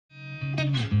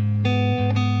Everybody,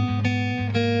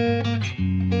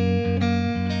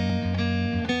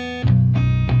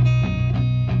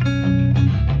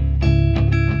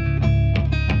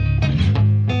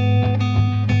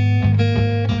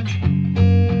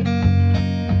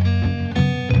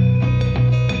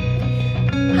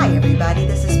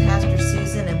 this is Pastor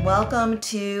Susan, and welcome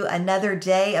to another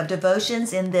day of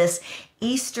devotions in this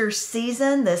Easter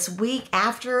season, this week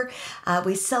after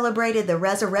we celebrated the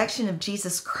resurrection of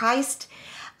Jesus Christ,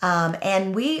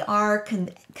 and we are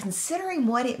considering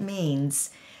what it means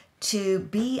to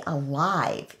be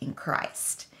alive in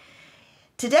Christ.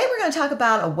 Today we're going to talk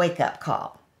about a wake-up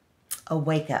call. A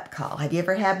wake-up call. Have you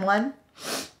ever had one?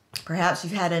 Perhaps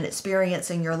you've had an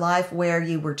experience in your life where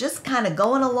you were just kind of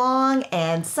going along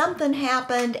and something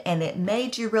happened and it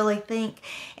made you really think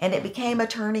and it became a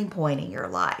turning point in your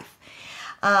life.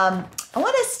 I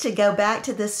want us to go back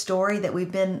to this story that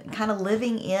we've been kind of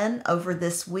living in over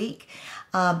this week,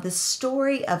 the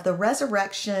story of the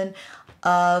resurrection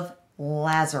of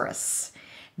Lazarus.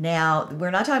 Now,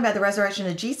 we're not talking about the resurrection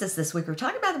of Jesus this week. We're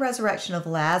talking about the resurrection of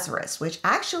Lazarus, which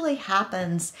actually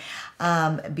happens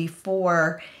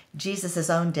before Jesus'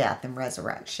 own death and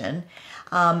resurrection.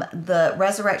 The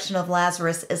resurrection of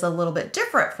Lazarus is a little bit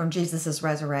different from Jesus'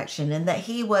 resurrection in that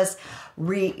he was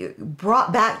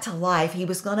brought back to life. He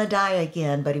was going to die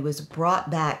again, but he was brought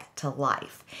back to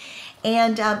life.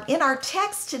 And in our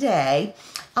text today,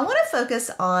 I want to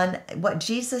focus on what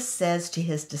Jesus says to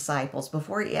his disciples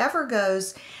before he ever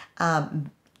goes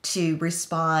to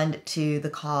respond to the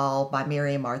call by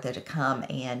Mary and Martha to come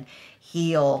and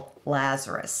heal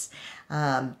Lazarus.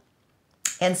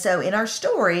 And so in our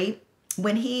story,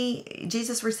 when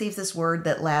Jesus receives this word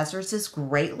that Lazarus is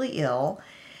greatly ill,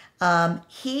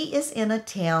 he is in a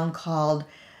town called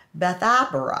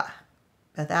Bethabara.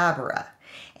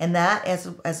 And that,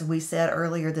 as we said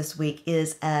earlier this week,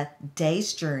 is a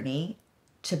day's journey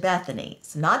to Bethany.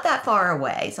 It's not that far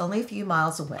away. It's only a few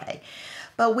miles away.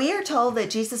 But we are told that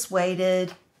Jesus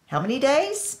waited how many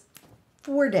days?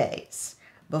 4 days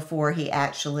before he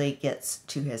actually gets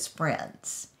to his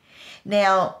friends.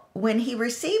 Now, when he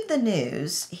received the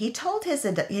news, he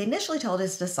initially told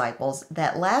his disciples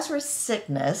that Lazarus'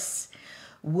 sickness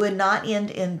would not end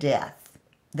in death,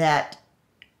 that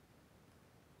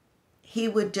he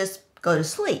would just go to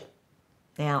sleep.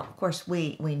 Now, of course,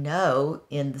 we know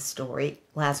in the story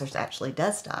Lazarus actually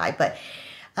does die, but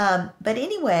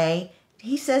anyway,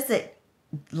 he says that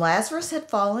Lazarus had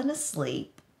fallen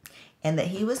asleep and that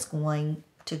he was going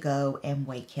to go and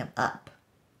wake him up.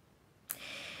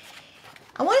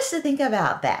 I want us to think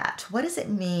about that. What does it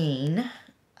mean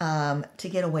to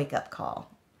get a wake-up call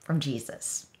from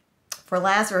Jesus? For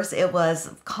Lazarus, it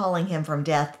was calling him from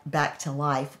death back to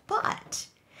life. But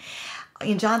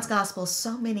in John's Gospel,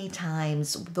 so many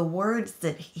times the words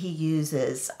that he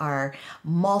uses are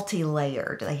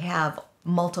multi-layered. They have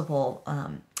multiple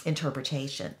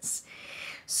interpretations.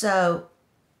 So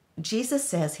Jesus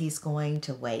says he's going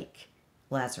to wake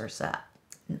Lazarus up.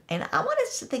 And I want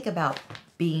us to think about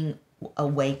being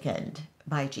awakened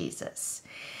by Jesus.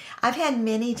 I've had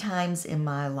many times in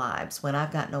my lives when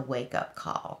I've gotten a wake-up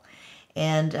call.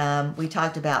 And we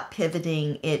talked about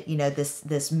pivoting it,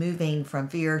 this moving from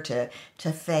fear to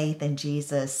faith in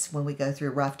Jesus when we go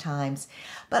through rough times.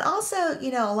 But also,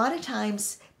 a lot of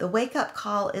times the wake-up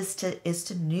call is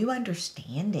to new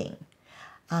understanding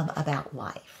about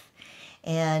life.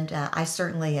 And I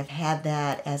certainly have had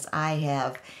that as I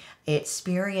have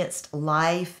experienced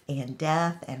life and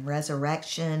death and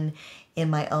resurrection in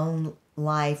my own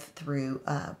life through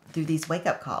these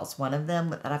wake-up calls. One of them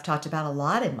that I've talked about a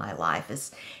lot in my life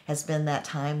has been that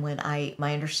time when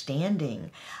my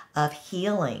understanding of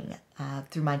healing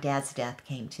through my dad's death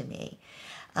came to me.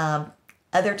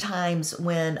 Other times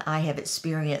when I have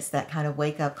experienced that kind of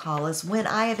wake-up call is when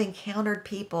I have encountered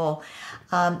people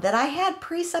that I had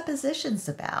presuppositions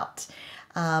about.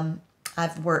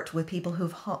 I've worked with people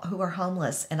who are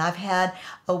homeless, and I've had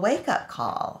a wake-up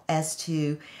call as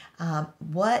to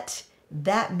what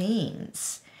that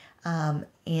means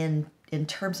in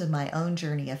terms of my own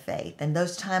journey of faith. And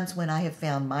those times when I have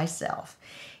found myself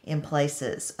in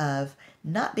places of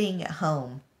not being at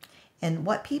home, and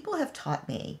what people have taught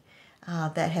me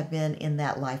that have been in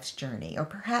that life's journey. Or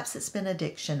perhaps it's been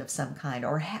addiction of some kind,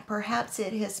 or perhaps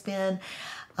it has been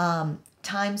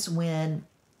times when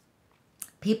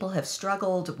people have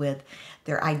struggled with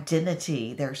their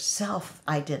identity, their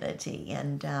self-identity,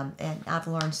 and I've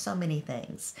learned so many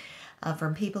things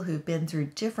from people who've been through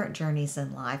different journeys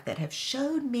in life that have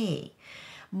showed me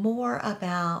more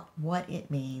about what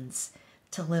it means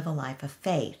to live a life of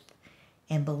faith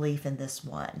and belief in this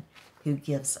one who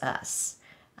gives us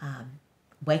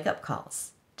wake-up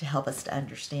calls to help us to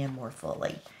understand more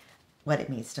fully what it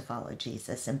means to follow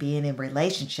Jesus and being in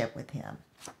relationship with him.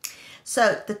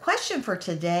 So the question for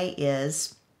today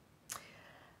is,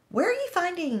 where are you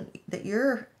finding that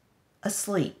you're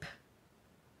asleep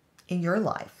in your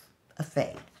life of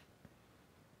faith?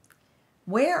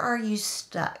 Where are you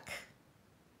stuck?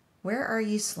 Where are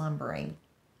you slumbering?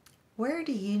 Where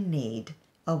do you need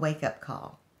a wake-up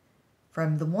call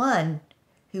from the one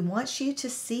who wants you to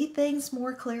see things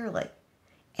more clearly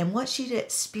and wants you to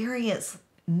experience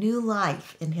new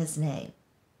life in his name?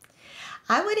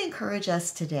 I would encourage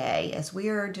us today, as we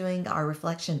are doing our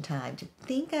reflection time, to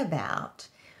think about,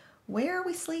 where are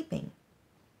we sleeping?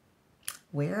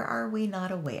 Where are we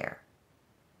not aware?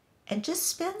 And just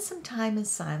spend some time in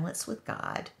silence with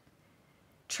God,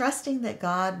 trusting that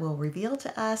God will reveal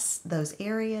to us those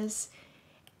areas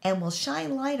and will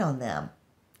shine light on them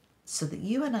so that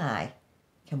you and I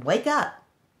can wake up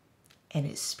and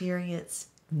experience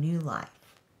new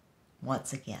life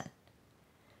once again.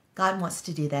 God wants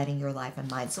to do that in your life and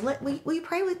mine. So will you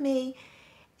pray with me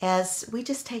as we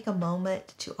just take a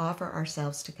moment to offer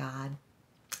ourselves to God?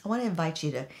 I want to invite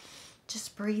you to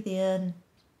just breathe in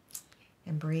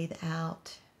and breathe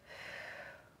out.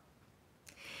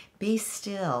 Be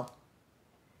still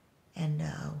and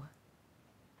know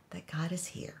that God is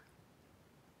here.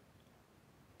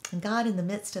 And God, in the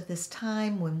midst of this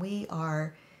time when we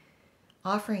are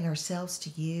offering ourselves to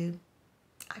you,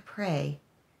 I pray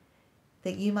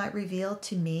that you might reveal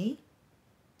to me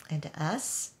and to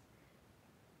us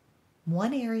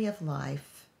one area of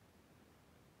life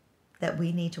that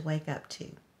we need to wake up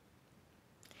to.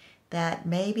 That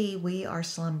maybe we are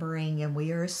slumbering and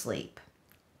we are asleep,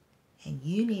 and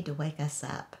you need to wake us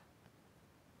up.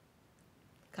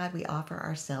 God, we offer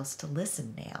ourselves to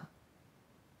listen now.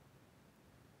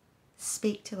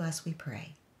 Speak to us, we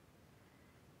pray,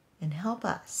 and help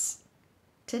us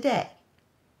today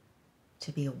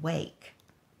to be awake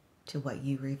to what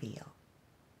you reveal.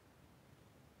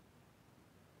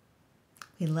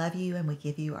 We love you and we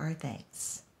give you our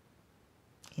thanks.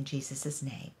 In Jesus'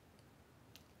 name,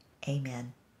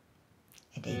 amen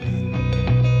and amen.